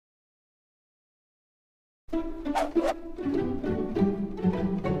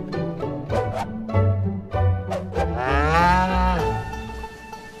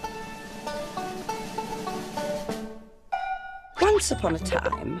Once upon a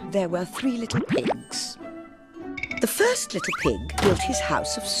time, there were 3 little pigs. The first little pig built his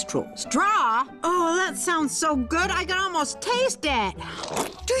house of straw. Straw? Oh, that sounds so good I can almost taste it.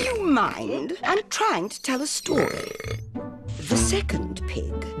 Do you mind? I'm trying to tell a story. The second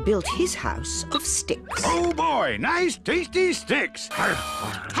pig built his house of sticks. Oh boy, nice tasty sticks. Hey,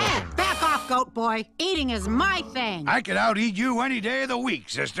 back off, goat boy. Eating is my thing. I could out-eat you any day of the week,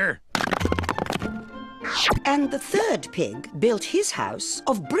 sister. And the third pig built his house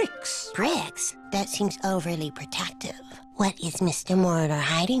of bricks. Bricks? That seems overly protective. What is Mr. Mordor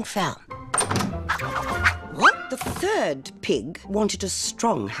hiding from? What? The third pig wanted a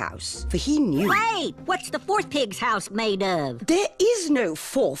strong house, for he knew... Wait! What's the fourth pig's house made of? There is no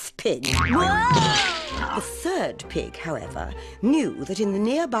fourth pig. Whoa! The third pig, however, knew that in the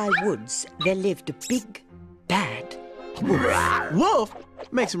nearby woods there lived a big, bad wolf. Wolf?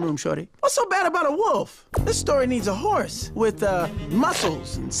 Make some room, Shorty. What's so bad about a wolf? This story needs a horse with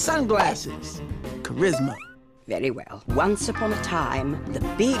muscles and sunglasses. Charisma. Very well. Once upon a time, the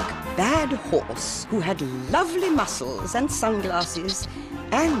big, bad horse, who had lovely muscles and sunglasses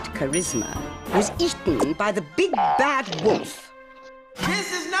and charisma, was eaten by the big, bad wolf.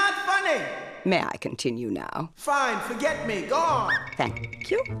 This is not funny. May I continue now? Fine, forget me. Go on. Thank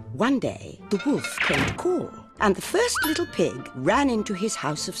you. One day, the wolf came to call, and the first little pig ran into his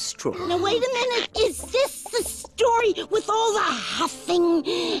house of straw. Now, wait a minute. Is this the story with all the huffing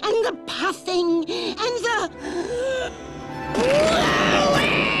and the puffing and the...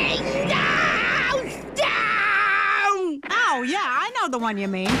 down? Oh, yeah, I know the one you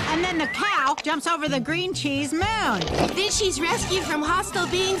mean. And then the cow jumps over the green cheese moon. Then she's rescued from hostile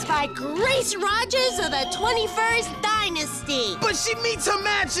beings by Grace Rogers of the 21st Dynasty. But she meets her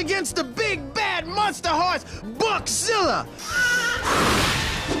match against the big, bad monster horse, Buckzilla.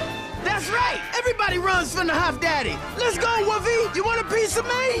 That's right. Everybody runs from the Huff Daddy. Let's go, Woofy. You want a piece of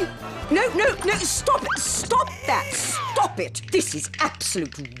me? No, stop it. Stop that. Stop it. This is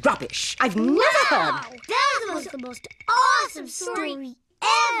absolute rubbish. I've never heard... That was the most awesome story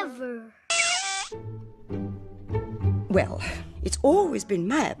ever! Well, it's always been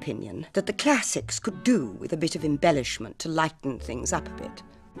my opinion that the classics could do with a bit of embellishment to lighten things up a bit.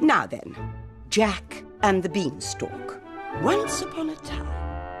 Now then, Jack and the Beanstalk. Once upon a time...